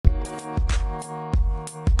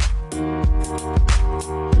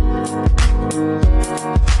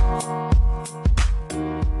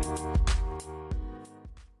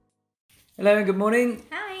Hello and good morning.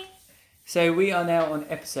 Hi. So we are now on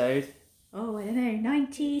episode Oh, I don't know,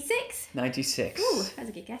 96? 96. Ooh, that's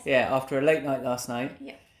a good guess. Yeah, after a late night last night.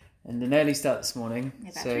 Yeah. And an early start this morning.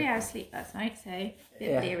 About 3 hours sleep last night, so a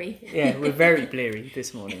bit bleary. Yeah, we're very bleary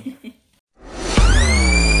this morning.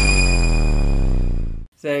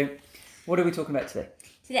 So, what are we talking about today?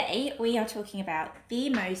 Today, we are talking about the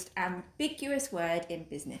most ambiguous word in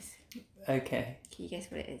business. Okay. Can you guess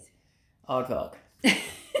what it is? Aardvark.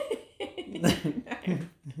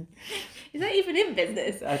 Is that even in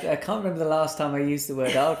business? I can't remember the last time I used the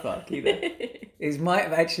word aardvark either. It might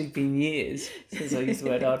have actually been years since I used the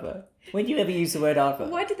word aardvark. When do you ever use the word aardvark?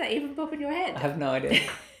 Why did that even pop in your head? I have no idea.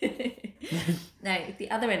 No, the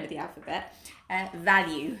other end of the alphabet,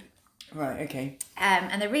 value. Right, okay.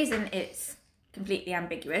 And the reason it's completely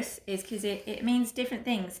ambiguous is because it means different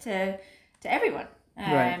things to everyone.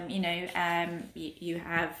 Right. You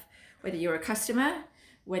have, whether you're a customer,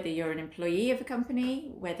 whether you're an employee of a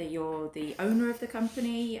company, whether you're the owner of the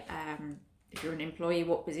company, if you're an employee,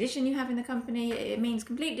 what position you have in the company, it means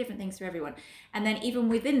completely different things to everyone. And then even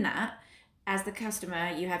within that, as the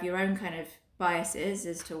customer, you have your own kind of biases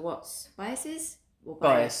as to what's biases? Or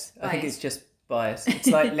Bias. I think it's just bias. It's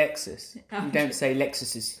like Lexus. You don't say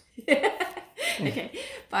Lexuses. Okay,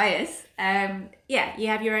 bias. You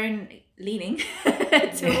have your own leaning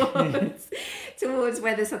towards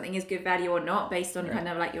whether something is good value or not, based on kind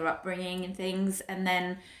of like your upbringing and things. And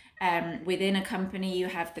then within a company, you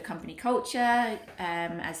have the company culture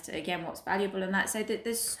as to, again, what's valuable in that. So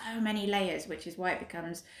there's so many layers, which is why it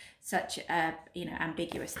becomes such a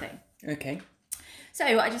ambiguous thing. Okay. So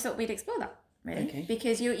I just thought we'd explore that, really,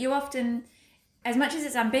 because you often, as much as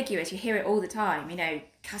it's ambiguous, you hear it all the time.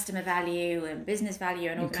 Customer value and business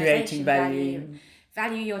value and organisation value.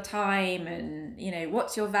 Value your time, and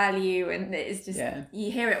what's your value, and it's just you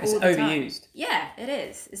hear it all the time. It's overused. Yeah, it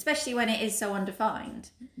is, especially when it is so undefined.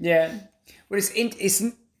 Yeah, well, it's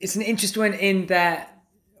an interesting one in that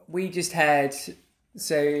we just had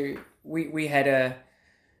we had a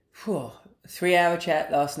 3-hour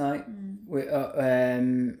chat last night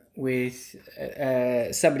with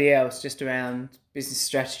somebody else just around business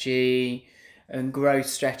strategy and growth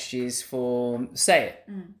strategies for Say It.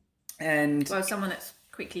 And someone that's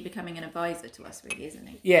quickly becoming an advisor to us, really, isn't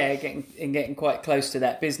he? Yeah, getting quite close to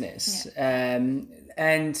that business. Yeah.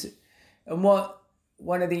 And what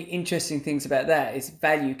one of the interesting things about that is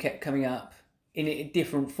value kept coming up in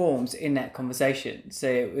different forms in that conversation. So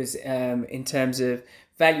it was in terms of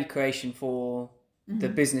value creation for the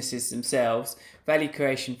businesses themselves, value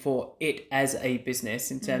creation for it as a business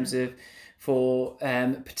in terms of for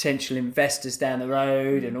potential investors down the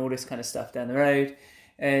road and all this kind of stuff down the road.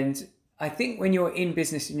 And I think when you're in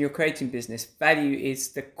business and you're creating business, value is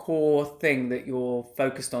the core thing that you're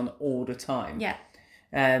focused on all the time. Yeah.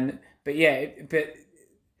 But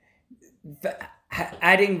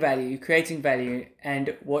adding value, creating value,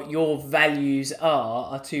 and what your values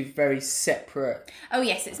are two very separate. Oh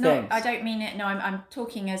yes, it's things. not. I don't mean it. No, I'm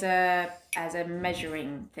talking as a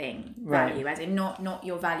measuring thing. Value, as in not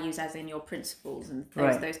your values, as in your principles and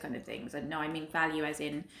those kind of things. And no, I mean value as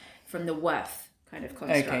in from the worth kind of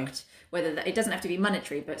construct. Okay. Whether it doesn't have to be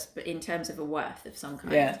monetary, but in terms of a worth of some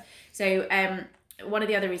kind. Yeah. So one of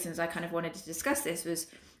the other reasons I kind of wanted to discuss this was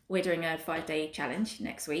we're doing a 5-day challenge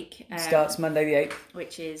next week. Starts Monday the 8th.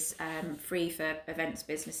 Which is free for events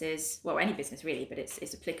businesses, well, any business really, but it's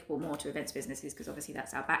applicable more to events businesses because obviously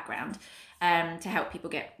that's our background, to help people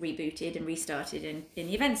get rebooted and restarted in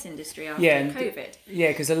the events industry after COVID.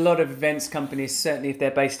 Because a lot of events companies, certainly if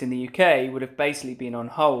they're based in the UK, would have basically been on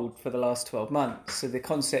hold for the last 12 months. So the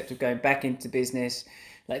concept of going back into business,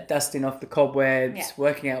 like dusting off the cobwebs,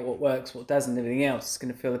 working out what works, what doesn't, everything else is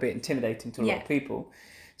going to feel a bit intimidating to a lot of people.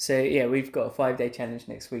 So we've got a 5-day challenge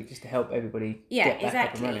next week just to help everybody get back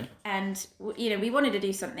up and running. And we wanted to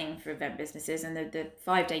do something for event businesses, and the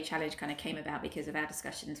 5-day challenge kind of came about because of our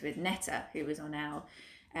discussions with Netta, who was on our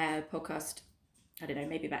podcast, I don't know,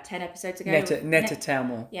 maybe about 10 episodes ago. Netta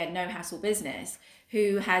Talmor. Yeah, No Hassle Business,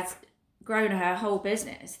 who has grown her whole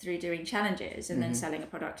business through doing challenges and then selling a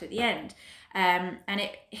product at the end. And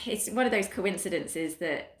it's one of those coincidences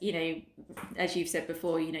that, as you've said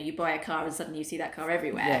before, you buy a car and suddenly you see that car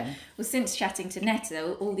everywhere. Yeah. Well, since chatting to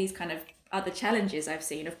Netta, all these kind of other challenges I've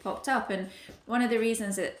seen have popped up. And one of the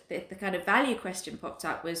reasons that the kind of value question popped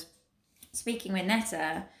up was speaking with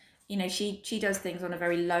Netta, she does things on a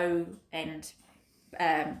very low end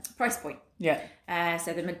price point. Yeah.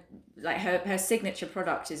 So like her signature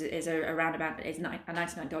product is around about is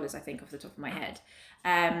 $99, I think, off the top of my head.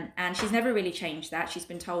 And she's never really changed that. She's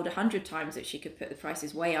been told 100 times that she could put the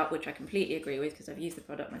prices way up, which I completely agree with because I've used the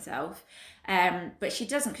product myself. But she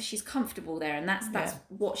doesn't, because she's comfortable there, and that's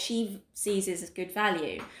what she sees as good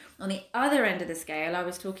value. On the other end of the scale, I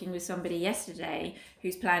was talking with somebody yesterday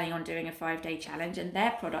who's planning on doing a 5-day challenge, and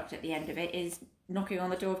their product at the end of it is knocking on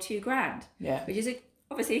the door of $2,000, which is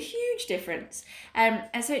obviously a huge difference. And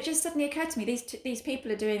so it just suddenly occurred to me, these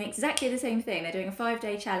people are doing exactly the same thing. They're doing a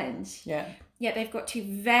 5-day challenge. Yeah. Yet they've got two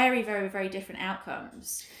very, very, very different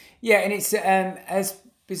outcomes. Yeah, and it's as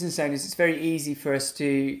business owners, it's very easy for us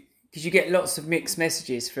to, because you get lots of mixed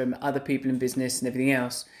messages from other people in business and everything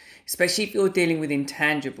else, especially if you're dealing with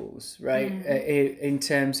intangibles, right? In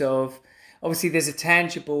terms of, obviously there's a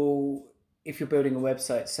tangible, if you're building a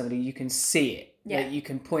website to somebody, you can see it. Yeah. Like you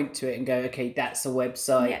can point to it and go, okay, that's a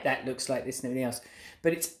website, that looks like this and everything else.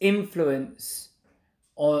 But its influence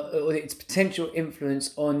or its potential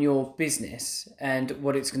influence on your business and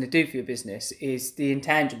what it's going to do for your business is the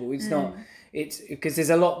intangible. It's not, it's because there's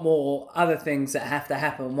a lot more other things that have to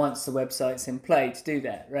happen once the website's in play to do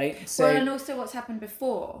that, right? So, well, and also what's happened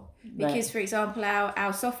before, because for example,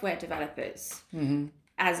 our software developers,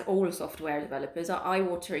 as all software developers, are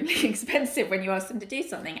eye-wateringly expensive when you ask them to do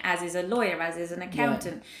something, as is a lawyer, as is an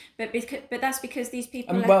accountant. But that's because these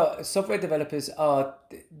people well, software developers are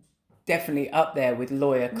definitely up there with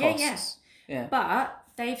lawyer costs. Yeah. But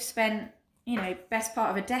they've spent, best part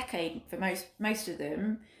of a decade for most of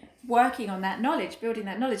them working on that knowledge, building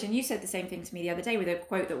that knowledge. And you said the same thing to me the other day with a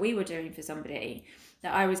quote that we were doing for somebody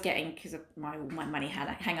that I was getting, because of my money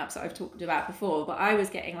hang-ups that I've talked about before, but I was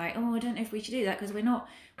getting like, I don't know if we should do that because we're not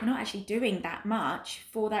actually doing that much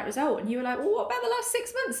for that result. And you were like, well, what about the last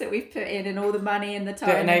 6 months that we've put in and all the money and the time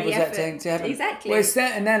that enables and the effort? that to happen? Exactly. Well, it's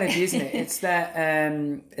that analogy, isn't it? It's that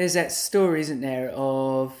there's that story, isn't there,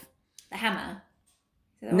 of the hammer.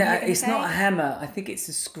 No, it's not a hammer. I think it's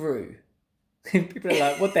a screw. People are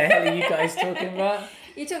like, what the hell are you guys talking about?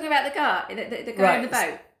 You're talking about the guy in the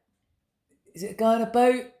boat. Is it a guy on a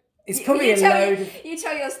boat? It's probably a load of... You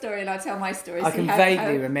tell your story and I'll tell my story. I can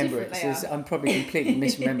vaguely remember it, so I'm probably completely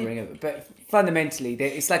misremembering it. But fundamentally,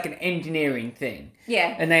 it's like an engineering thing.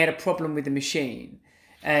 Yeah. And they had a problem with the machine.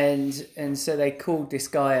 And so they called this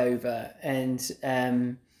guy over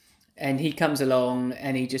and he comes along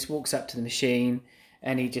and he just walks up to the machine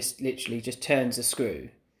and he just literally just turns a screw.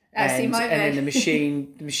 And then the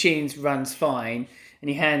machine runs fine, and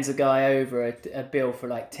he hands the guy over a bill for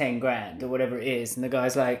like 10 grand or whatever it is, and the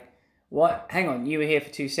guy's like, "What? Hang on, you were here for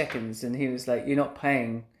 2 seconds," and he was like, "You're not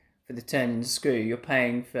paying for the turning the screw. You're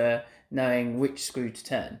paying for knowing which screw to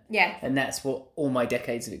turn." Yeah, and that's what all my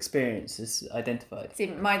decades of experience has identified. See,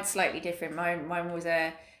 mine's slightly different. Mine was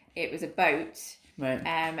a boat, right?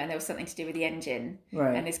 And there was something to do with the engine,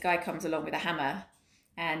 right? And this guy comes along with a hammer.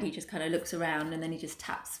 And he just kind of looks around and then he just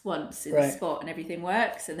taps once in the spot and everything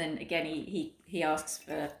works. And then again, he asks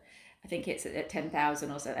for, I think it's at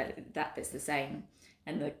 10,000 or so, that bit's the same.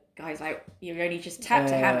 And the guy's like, you only just tapped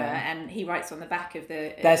a hammer, and he writes on the back of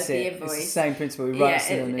the invoice. It's the same principle. He writes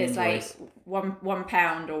it on the it's invoice. Like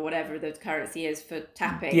 £1 or whatever the currency is for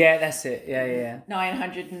tapping. Yeah, that's it. Yeah.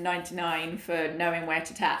 999 for knowing where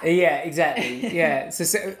to tap. Yeah, exactly. Yeah.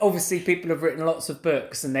 So obviously people have written lots of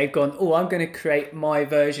books and they've gone, I'm going to create my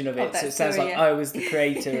version of it. So it sounds like I was the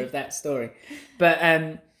creator of that story.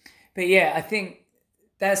 But yeah, I think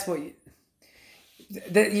that's what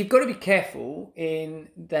you've got to be careful in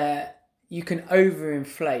that you can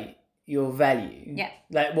overinflate your value. Yeah.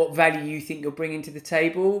 Like what value you think you're bringing to the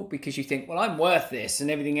table because you think, well, I'm worth this and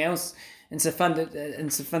everything else. And so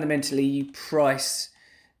fundamentally you price,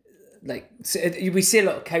 we see a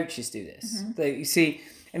lot of coaches do this. You see,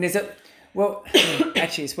 and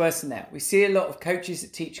actually it's worse than that. We see a lot of coaches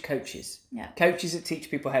that teach coaches. Yeah. Coaches that teach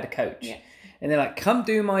people how to coach. Yeah. And they're like, come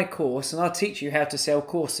do my course and I'll teach you how to sell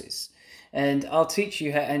courses. And I'll teach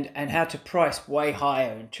you how to price way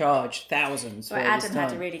higher and charge thousands for Adam this time.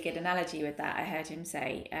 had a really good analogy with that. I heard him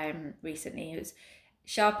say recently, it was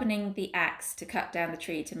sharpening the axe to cut down the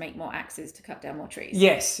tree to make more axes to cut down more trees.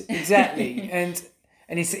 Yes, exactly. and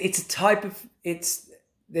it's a type of,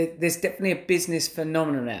 there's definitely a business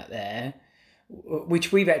phenomenon out there,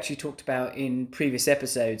 which we've actually talked about in previous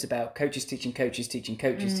episodes about coaches teaching coaches teaching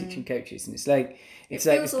coaches teaching coaches. And it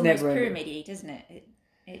feels almost pyramid-y, doesn't it?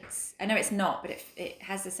 I know it's not, but it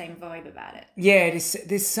has the same vibe about it. Yeah,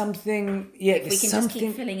 there's something. Yeah, if we can just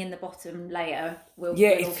keep filling in the bottom layer,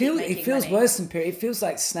 it feels worse than pyramid. It feels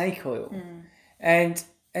like snake oil, and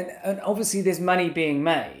obviously there's money being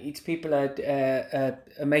made. People are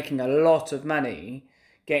making a lot of money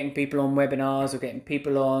getting people on webinars or getting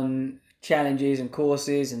people on challenges and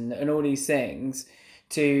courses and all these things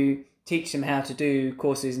to teach them how to do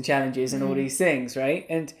courses and challenges and all these things, right?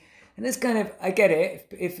 And it's kind of, I get it,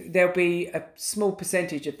 if there'll be a small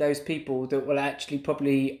percentage of those people that will actually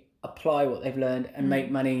probably apply what they've learned and make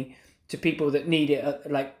money to people that need it,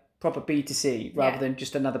 like proper B2C rather than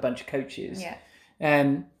just another bunch of coaches.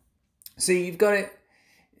 So you've got it.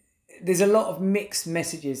 There's a lot of mixed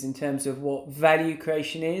messages in terms of what value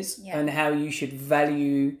creation is and how you should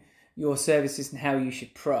value your services and how you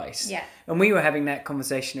should price. And we were having that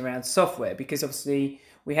conversation around software because obviously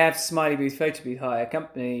we have Smiley Booth Photo Booth Hire, a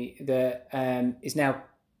company that is now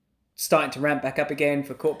starting to ramp back up again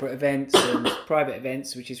for corporate events and private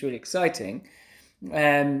events, which is really exciting.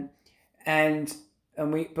 But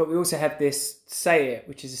we also have this Say It,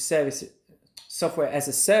 which is a software as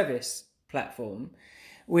a service platform,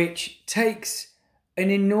 which takes an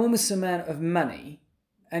enormous amount of money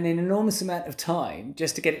and an enormous amount of time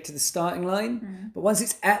just to get it to the starting line. But once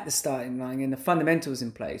it's at the starting line and the fundamentals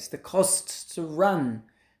in place, the costs to run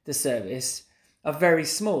the service are very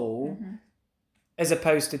small, as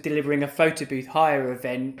opposed to delivering a photo booth hire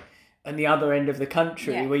event on the other end of the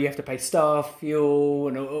country where you have to pay staff, fuel,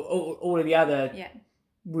 and all of the other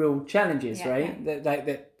real challenges, right?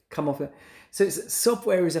 That come off it. So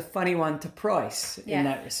software is a funny one to price in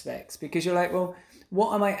that respect, because you're like, well,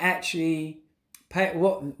 what am I actually pay?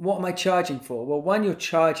 What am I charging for? Well, one, you're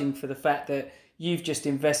charging for the fact that you've just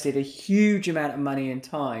invested a huge amount of money and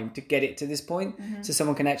time to get it to this point, so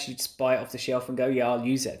someone can actually just buy it off the shelf and go, yeah, I'll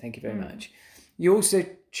use it, thank you very much. You're also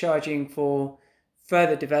charging for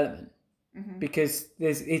further development because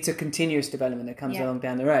it's a continuous development that comes along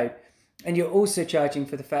down the road. And you're also charging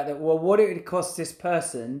for the fact that, well, what it would cost this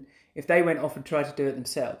person if they went off and tried to do it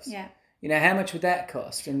themselves. You know, how much would that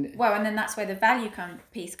cost? And then that's where the value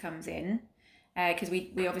piece comes in, because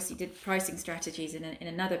we obviously did pricing strategies in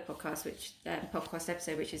another podcast, podcast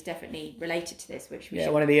episode, which is definitely related to this. Which we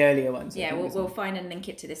one of the earlier ones. We'll find and link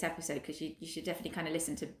it to this episode, because you should definitely kind of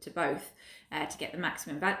listen to both to get the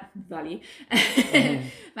maximum value,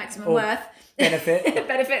 maximum or worth, benefit.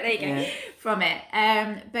 There you go from it.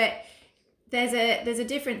 But there's a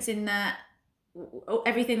difference in that.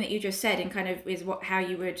 Everything that you just said and kind of is how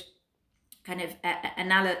you would kind of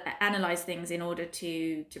analyze things in order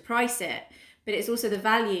to price it, but it's also the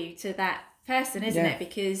value to that person, isn't it?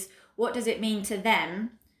 Because what does it mean to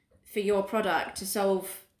them for your product to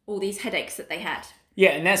solve all these headaches that they had?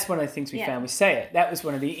 And that's one of the things we found with Say It. That was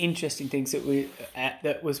one of the interesting things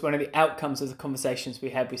that was one of the outcomes of the conversations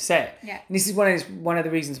we had with Say It. And this is one of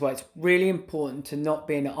the reasons why it's really important to not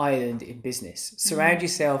be an island in business. Surround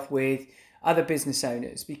yourself with other business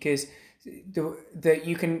owners, because that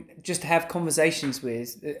you can just have conversations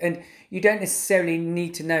with, and you don't necessarily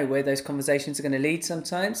need to know where those conversations are going to lead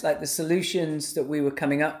sometimes. Like the solutions that we were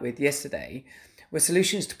coming up with yesterday were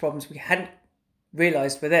solutions to problems we hadn't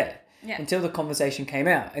realized were there until the conversation came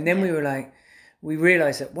out. And then we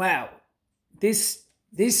realized that, wow, this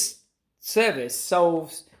service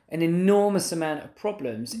solves an enormous amount of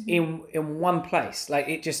problems in one place. Like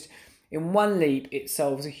it just, in one leap, it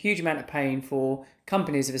solves a huge amount of pain for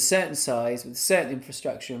companies of a certain size with a certain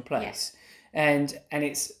infrastructure in place. And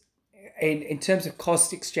it's in terms of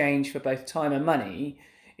cost exchange for both time and money,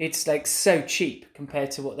 it's like so cheap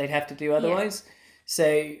compared to what they'd have to do otherwise.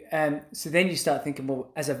 So then you start thinking,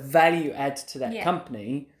 well, as a value add to that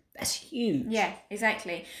company, that's huge. Yeah,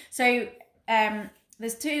 exactly. So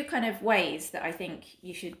there's two kind of ways that I think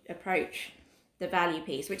you should approach the value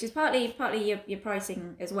piece, which is partly your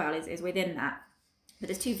pricing as well is within that. But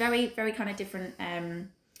there's two very, very kind of different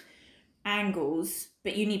angles,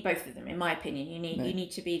 but you need both of them, in my opinion. You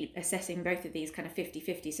need to be assessing both of these kind of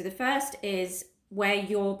 50-50. So the first is where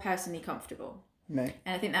you're personally comfortable. Right.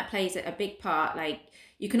 And I think that plays a big part. Like,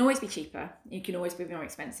 you can always be cheaper, you can always be more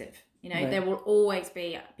expensive. You know, there will always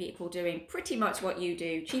be people doing pretty much what you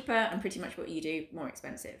do cheaper and pretty much what you do more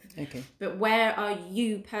expensive. Okay. But where are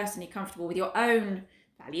you personally comfortable with your own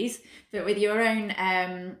values, but with your own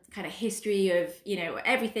kind of history of, you know,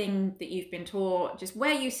 everything that you've been taught, just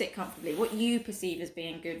where you sit comfortably, what you perceive as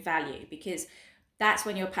being good value, because that's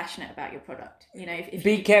when you're passionate about your product. You know, if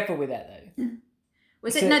be careful with that though.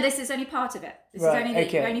 No, this is only part of it. This right,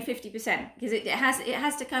 is only 50%, because it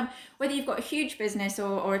has to come, whether you've got a huge business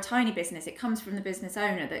or a tiny business, it comes from the business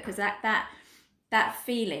owner, because that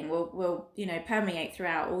feeling will you know, permeate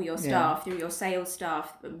throughout all your staff, through your sales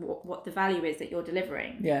staff, what the value is that you're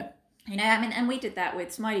delivering. You know, I mean, and we did that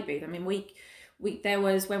with Smiley Booth. I mean, we there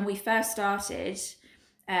was, when we first started,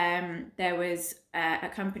 there was a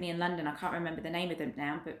company in London, I can't remember the name of them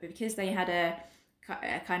now, but because they had a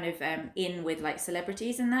kind of in with like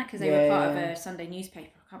celebrities and that, because they were part of a Sunday newspaper.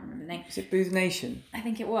 I can't remember the name. Is it Booth Nation? I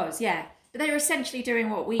think it was, yeah. But they were essentially doing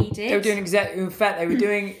what we did. They were doing exactly. In fact, they were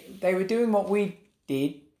doing what we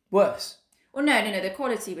did worse. Well, no. The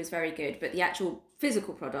quality was very good, but the actual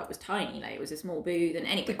physical product was tiny. Like, it was a small booth, and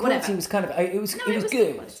anyway, the quality was kind of it was good.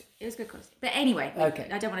 Quality. It was good quality. But anyway, okay.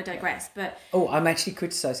 I don't want to digress. But I'm actually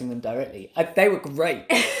criticising them directly. They were great.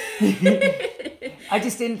 I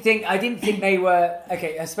didn't think they were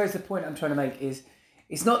okay. I suppose the point I'm trying to make is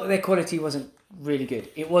it's not that their quality wasn't really good.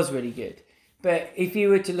 It was really good. But if you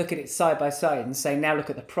were to look at it side by side and say, now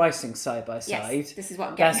look at the pricing side by side. Yes, this is what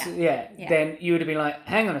I'm getting at. Yeah, then you would have been like,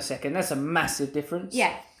 hang on a second, that's a massive difference.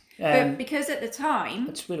 Yeah. But because at the time...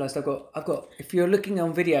 I just realised I've got, if you're looking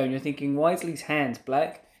on video and you're thinking, why is Lee's hands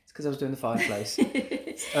black? It's because I was doing the fireplace.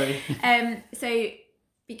 Sorry.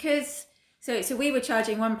 So we were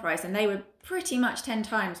charging one price and they were pretty much 10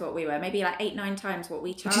 times what we were, maybe like 8-9 times what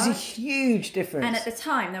we charged. Which is a huge difference. And at the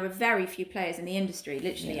time, there were very few players in the industry,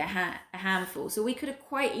 literally a handful. So we could have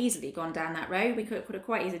quite easily gone down that road. We could have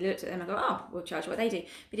quite easily looked at them and go, oh, we'll charge what they do.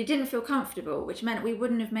 But it didn't feel comfortable, which meant we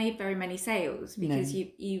wouldn't have made very many sales because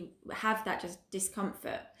you have that just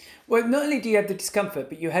discomfort. Well, not only do you have the discomfort,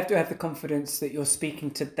 but you have to have the confidence that you're speaking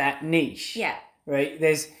to that niche. Yeah. Right?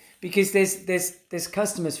 Because there's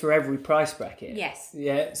customers for every price bracket. Yes.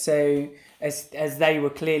 Yeah. So as they were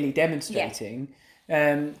clearly demonstrating,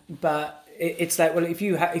 but it's like, well, if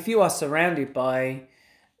you are surrounded by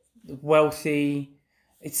wealthy,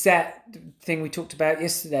 it's that thing we talked about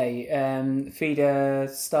yesterday. Feed a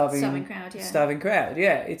starving crowd. Yeah. Starving crowd.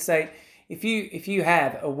 Yeah. It's like if you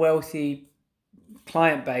have a wealthy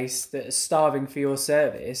client base that is starving for your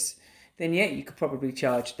service, then yeah, you could probably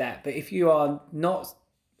charge that. But if you are not,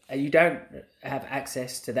 you don't have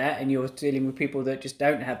access to that, and you're dealing with people that just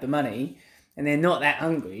don't have the money, and they're not that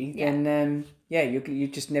hungry, then you're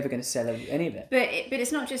just never going to sell any of it. But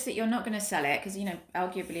it's not just that you're not going to sell it, because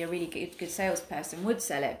arguably a really good salesperson would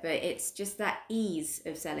sell it, but it's just that ease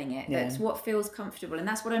of selling it. That's what feels comfortable, and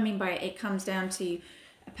that's what I mean by it comes down to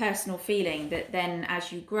a personal feeling that then,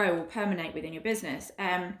 as you grow, will permeate within your business.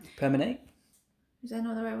 Permeate? Is that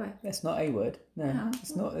not the right word? That's not a word. No,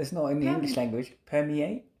 it's not. It's not in the English language.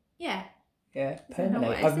 Permeate. Yeah. Yeah,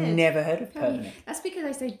 permanate. I've never heard of permanate. That's because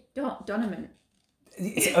I say dominant.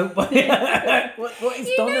 What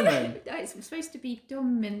is dominant? It's supposed to be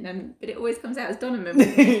dominant, but it always comes out as dominant.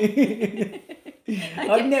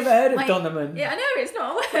 I've never heard of dominant. Yeah, I know, it's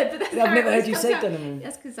not a word, but that's I've never heard you say dominant.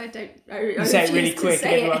 That's because I don't... You say it really quick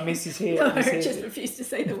and everyone misses here. No, I just refuse to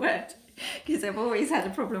say the word, because I've always had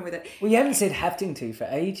a problem with it. Well, you haven't said having to for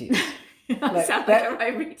ages. I sound like a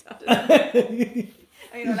right retard.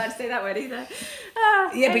 You're not allowed to say that word either.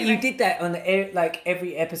 Anyway. But you did that on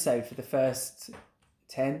every episode for the first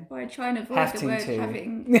 10. Well, I try and avoid the word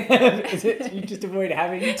having. You just avoid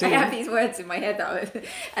having to. I have these words in my head that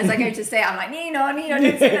as I go to say it, I'm like, Nino,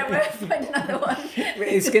 don't say that word, find another one.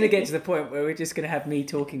 It's going to get to the point where we're just going to have me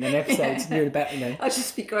talking on episodes and you're about, I'll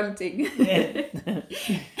just be grunting.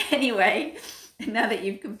 Anyway, now that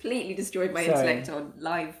you've completely destroyed my intellect on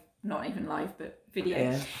live, not even live, but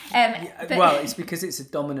video. Yeah. Well, it's because it's a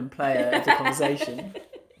dominant player of the conversation.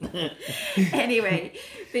 Anyway,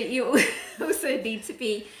 but you also need to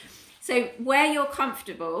be so where you're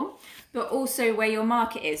comfortable, but also where your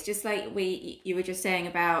market is. Just like you were just saying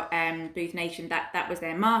about Booth Nation, that was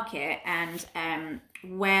their market, and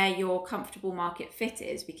where your comfortable market fit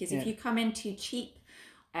is. Because if you come in too cheap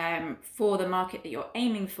for the market that you're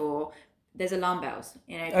aiming for, there's alarm bells.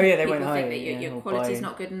 They won't hire that your quality is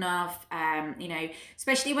not good enough.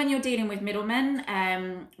 Especially when you're dealing with middlemen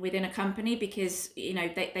within a company, because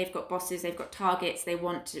they've got bosses, they've got targets. They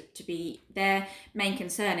want to be, their main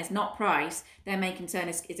concern is not price. Their main concern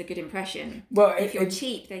is a good impression. Well, if you're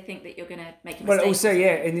cheap, they think that you're going to make a mistake. Well, also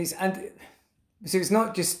so it's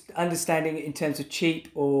not just understanding it in terms of cheap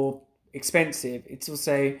or expensive. It's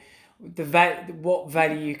also what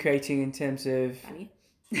value you're creating in terms of value.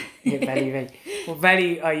 Value. What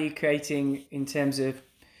value are you creating in terms of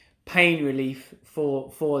pain relief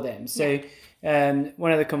for them? So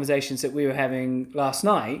one of the conversations that we were having last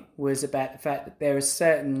night was about the fact that there are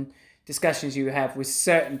certain discussions you have with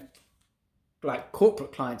certain like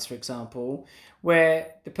corporate clients, for example,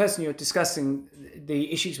 where the person you're discussing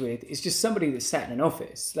the issues with is just somebody that's sat in an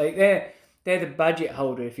office. Like they're the budget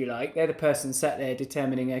holder, if you like. They're the person sat there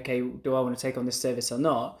determining, okay, do I want to take on this service or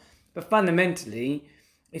not? But fundamentally,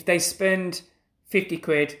 if they spend 50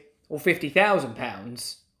 quid or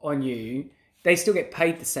 £50,000 on you, they still get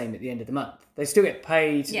paid the same at the end of the month. They still get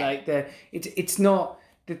paid it's not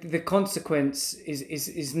the consequence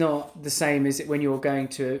is not the same as when you're doing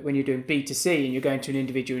B2C and you're going to an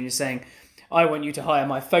individual and you're saying, I want you to hire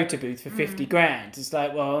my photo booth for 50 grand. It's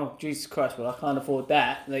like, well, Jesus Christ, well, I can't afford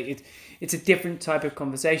that. Like it's a different type of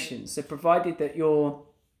conversation. So provided that your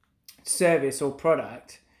service or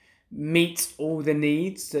product meets all the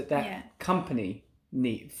needs that company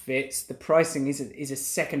fits, the pricing is a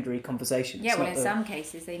secondary conversation. Yeah, well, in some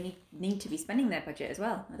cases they need to be spending their budget as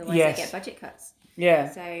well. Otherwise they get budget cuts.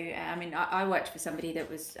 Yeah. So, I mean, I worked for somebody that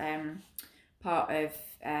was part of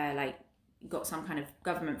got some kind of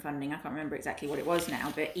government funding. I can't remember exactly what it was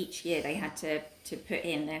now, but each year they had to put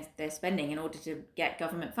in their spending in order to get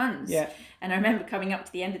government funds. Yeah. And I remember coming up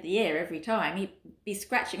to the end of the year every time, he'd be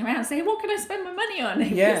scratching around saying, what can I spend my money on?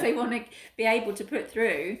 Because they want to be able to put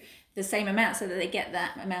through the same amount so that they get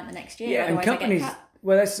that amount the next year. Yeah, otherwise and companies, they get cut.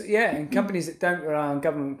 Well, and companies that don't rely on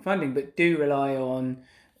government funding but do rely on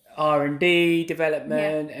R&D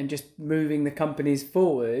development and just moving the companies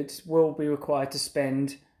forward will be required to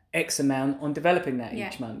spend X amount on developing that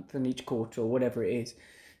each month and each quarter or whatever it is.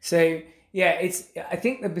 So I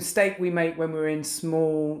think the mistake we make when we're in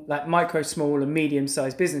small, like micro, small and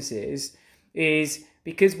medium-sized businesses is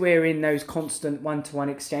because we're in those constant one-to-one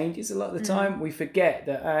exchanges a lot of the time, we forget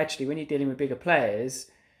that actually when you're dealing with bigger players...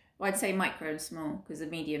 Well, I'd say micro and small because the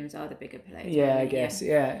mediums are the bigger players. Yeah, really, I guess.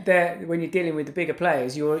 Yeah. When you're dealing with the bigger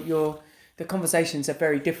players, the conversations are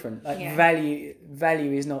very different. Like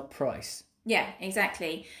value is not price. Yeah,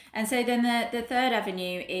 exactly. And so then the third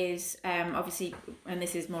avenue is obviously, and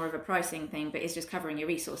this is more of a pricing thing, but it's just covering your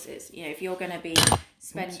resources. You know, if you're going to be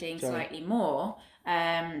spending slightly more,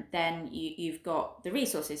 then you've got the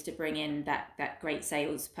resources to bring in that great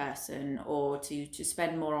salesperson or to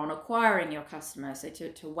spend more on acquiring your customers, so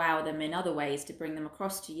to wow them in other ways, to bring them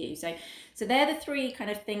across to you. So they're the three kind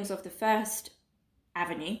of things of the first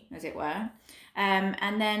avenue, as it were.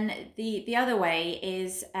 And then the other way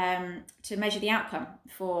is to measure the outcome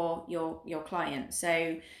for your client.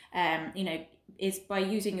 So, is by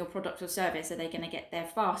using your product or service, are they going to get there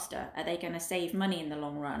faster? Are they going to save money in the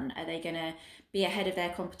long run? Are they going to be ahead of their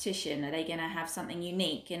competition? Are they going to have something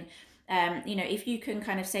unique? And, if you can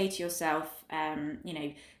kind of say to yourself,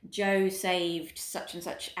 Joe saved such and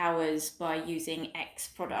such hours by using X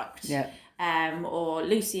product. Yeah. Or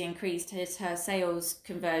Lucy increased her sales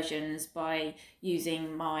conversions by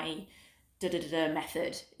using my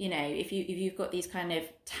method. If you've got these kind of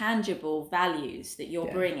tangible values that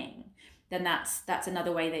you're bringing, then that's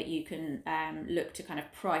another way that you can look to kind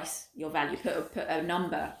of price your value, put a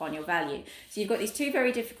number on your value. So you've got these two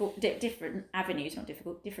very different avenues,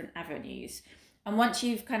 different avenues. And once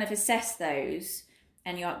you've kind of assessed those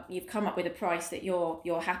and you've come up with a price that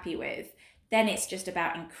you're happy with, then it's just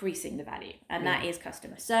about increasing the value. And that is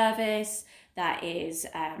customer service, that is,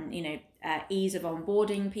 ease of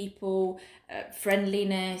onboarding people,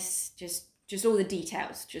 friendliness, just all the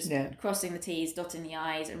details, crossing the T's, dotting the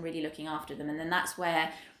I's and really looking after them. And then that's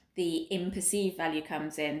where the imperceived value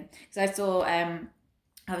comes in. Because I saw,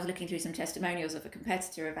 I was looking through some testimonials of a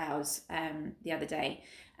competitor of ours the other day,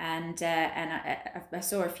 and I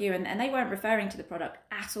saw a few, and they weren't referring to the product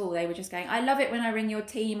at all. They were just going, I love it when I ring your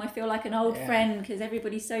team. I feel like an old friend because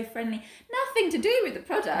everybody's so friendly. Nothing to do with the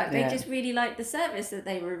product. They just really liked the service that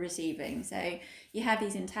they were receiving. So you have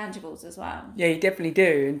these intangibles as well. Yeah, you definitely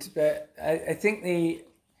do. But I think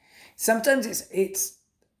sometimes it's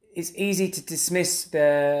easy to dismiss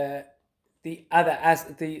the other as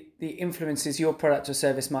the influences your product or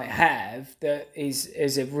service might have that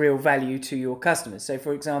is of real value to your customers. So,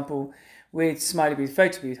 for example, with Smiley Booth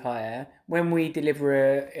Photo Booth Hire, when we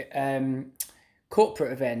deliver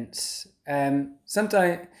corporate events,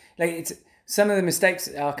 sometimes it's some of the mistakes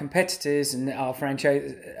that our competitors and our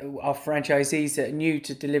franchisees that are new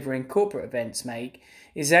to delivering corporate events make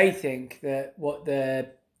is they think that what the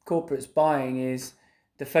corporate's buying is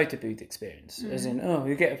the photo booth experience, as in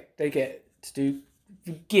they get to do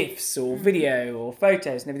GIFs or video or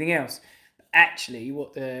photos and everything else. Actually,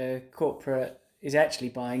 what the corporate is actually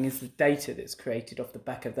buying is the data that's created off the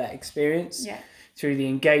back of that experience through the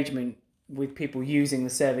engagement with people using the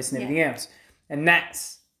service and everything else. And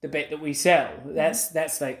that's the bit that we sell. That's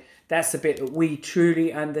the bit that we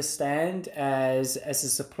truly understand as a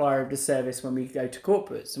supplier of the service when we go to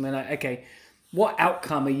corporates. And we're like, okay, what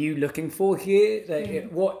outcome are you looking for here?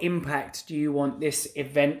 What impact do you want this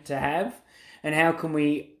event to have? And how can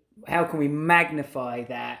we magnify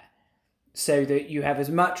that so that you have as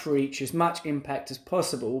much reach, as much impact as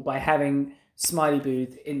possible by having Smiley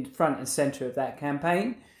Booth in front and center of that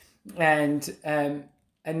campaign? And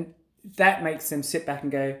that makes them sit back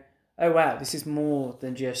and go, oh wow, this is more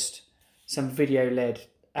than just some video-led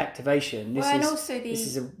activation. This Well, and is also the- this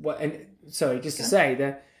is a and sorry, just to say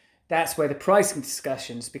that that's where the pricing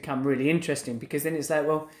discussions become really interesting, because then it's like,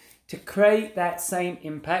 well, to create that same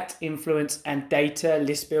impact, influence, and data,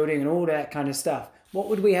 list building, and all that kind of stuff, what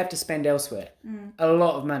would we have to spend elsewhere? A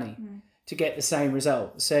lot of money to get the same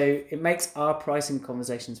result. So it makes our pricing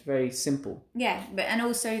conversations very simple. Yeah, but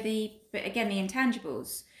also but again, the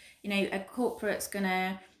intangibles. You know, a corporate's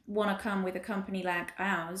gonna want to come with a company like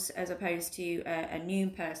ours as opposed to a new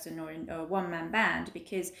person or a one-man band,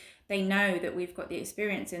 because they know that we've got the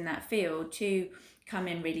experience in that field to come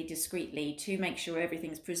in really discreetly, to make sure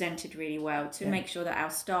everything's presented really well, to make sure that our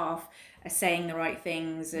staff are saying the right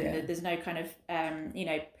things, and that there's no kind of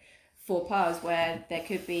faux pas where there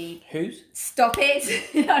could be stop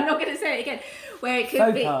it. I'm not going to say it again. Where it could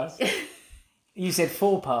faux be pas. You said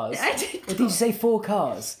faux pas. I did Or did you say 4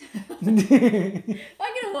 cars? I'm going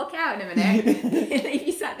to walk out in a minute. Leave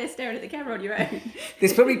you sat there staring at the camera on your own.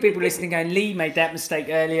 There's probably people listening going, Lee made that mistake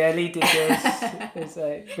earlier, Lee did this.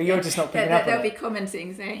 But you're just not picking up on They'll it. be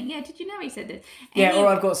commenting saying, yeah, did you know he said this? Yeah, or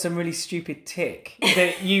I've got some really stupid tick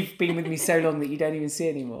that you've been with me so long that you don't even see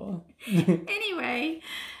anymore. Anyway,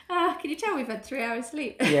 can you tell we've had 3 hours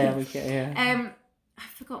sleep? Yeah, we can, yeah.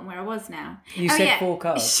 I've forgotten where I was now. You said 4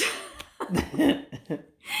 cars.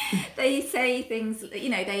 They say things,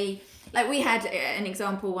 like we had an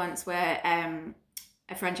example once where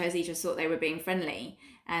a franchisee just thought they were being friendly,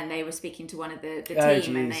 and they were speaking to one of the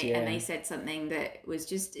team, and they said something that was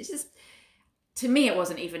just to me, it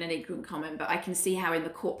wasn't even an ignorant comment, but I can see how in the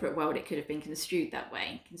corporate world it could have been construed that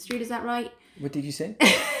way. Construed, is that right? What did you say?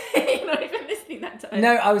 You're not even listening that time.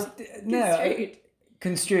 No, I was Construed.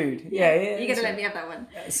 construed. Yeah. You're gonna let me have that one.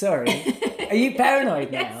 Sorry. Are you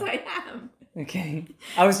paranoid now? Yes, I am. Okay.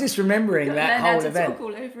 I was just remembering that whole whole event. Talk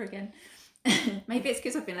all over again. Maybe it's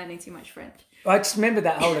because I've been learning too much French. I just remember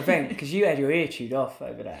that whole event because you had your ear chewed off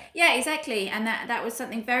over that. Yeah, exactly. And that was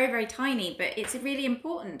something very, very tiny, but it's really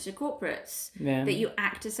important to corporates that you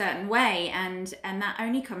act a certain way, and that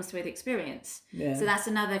only comes with experience. Yeah. So that's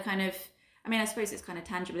another kind of, I suppose it's kind of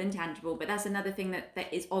tangible, intangible, but that's another thing that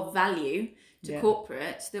is of value to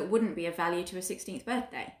corporates that wouldn't be of value to a 16th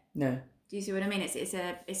birthday. No. Do you see what I mean?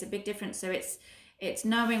 It's a big difference. So it's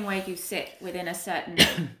knowing where you sit within a certain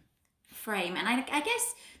frame, and I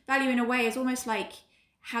guess value in a way is almost like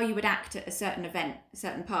how you would act at a certain event, a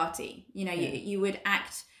certain party. You would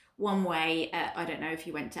act one way at, I don't know, if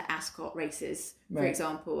you went to Ascot races, for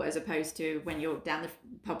example, as opposed to when you're down the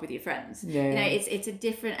pub with your friends. It's a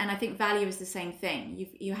different, and I think value is the same thing.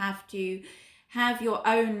 You have to have your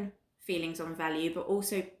own feelings on value, but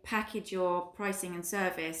also package your pricing and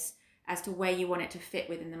service as to where you want it to fit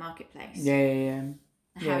within the marketplace.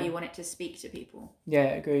 How you want it to speak to people.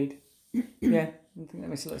 Yeah, agreed. Yeah, I think that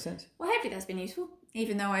makes a lot of sense. Well, hopefully that's been useful.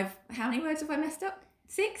 Even though how many words have I messed up?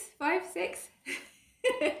 6? 5? 6?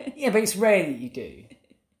 Yeah, but it's rare that you do.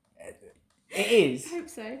 It is. I hope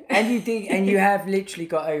so. And you did, and you have literally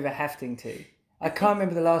got over having to. I can't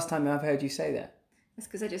remember the last time I've heard you say that. That's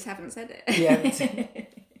because I just haven't said it. Yeah.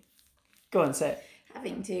 Go on, say it.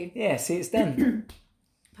 Having to. Yeah, see, it's done.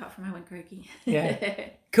 Apart from I went croaky.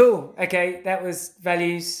 Yeah. Cool. Okay, that was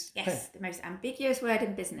values. Yes, the most ambiguous word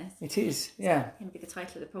in business. It is, yeah. It's going to be the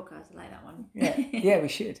title of the podcast. I like that one. Yeah, we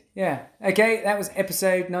should. Yeah. Okay, that was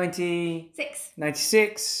episode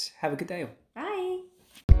 96. Have a good day. Bye.